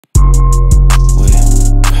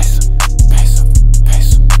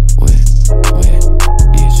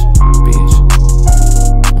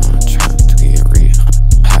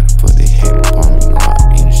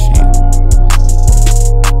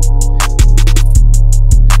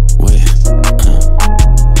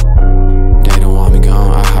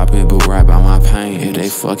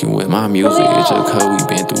It's just cause we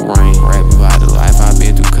been through rain. Rapping about the life I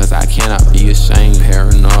been through, cause I cannot be ashamed.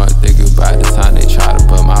 Paranoid, thinking about the time they try to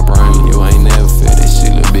butt my brain. You ain't never feel that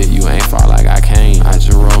shit, little bit, you ain't fall like I came. I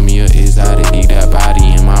just roll me a exotic, eat that body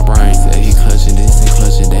in my brain. Said he clutching this and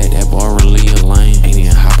clutching that boy really a lame. Ain't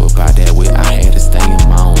even hop up out that whip, I had to stay in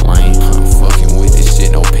my own lane. I'm fucking with this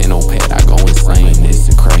shit, no pen, no pad, I go insane.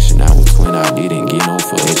 This and crashing out with twin, I didn't get no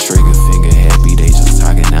for that trigger finger happy. They just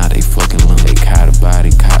talking now, they fucking lung. They caught a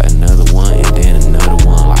body, caught another one, and then another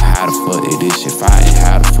one. Like how the fuck did this shit fire? And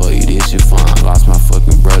how the fuck you this shit fun? Lost my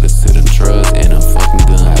fucking brothers to them drugs and them fucking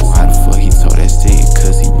guns. Like why the fuck he told that shit?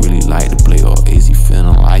 Cause he really like to play, or is he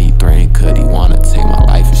feeling like he threatened? Cause he wanna take my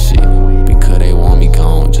life and shit. Because they want me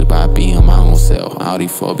gone just by being my own self. All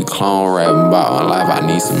these fuck be clone rapping about my life, I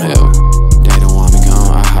need some help. They don't want me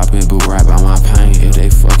gone, I hop in boot right by my pain. If they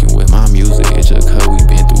fucking with my music, it's just cause we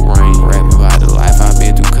been through rain. Rapping about the life I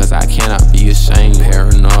been through, cause I cannot be ashamed.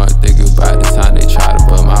 Paranoid, thinking about the time they try to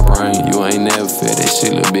butt my brain. You ain't never feel that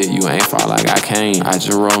shit, little bit, you ain't fall like I came. I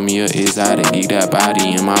just roll me a exotic, eat that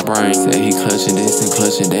body in my brain. Said he clutching this and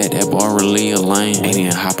clutching that boy really a lame. Ain't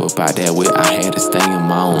even hop up out that whip, I had to stay in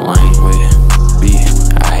my own lane with it.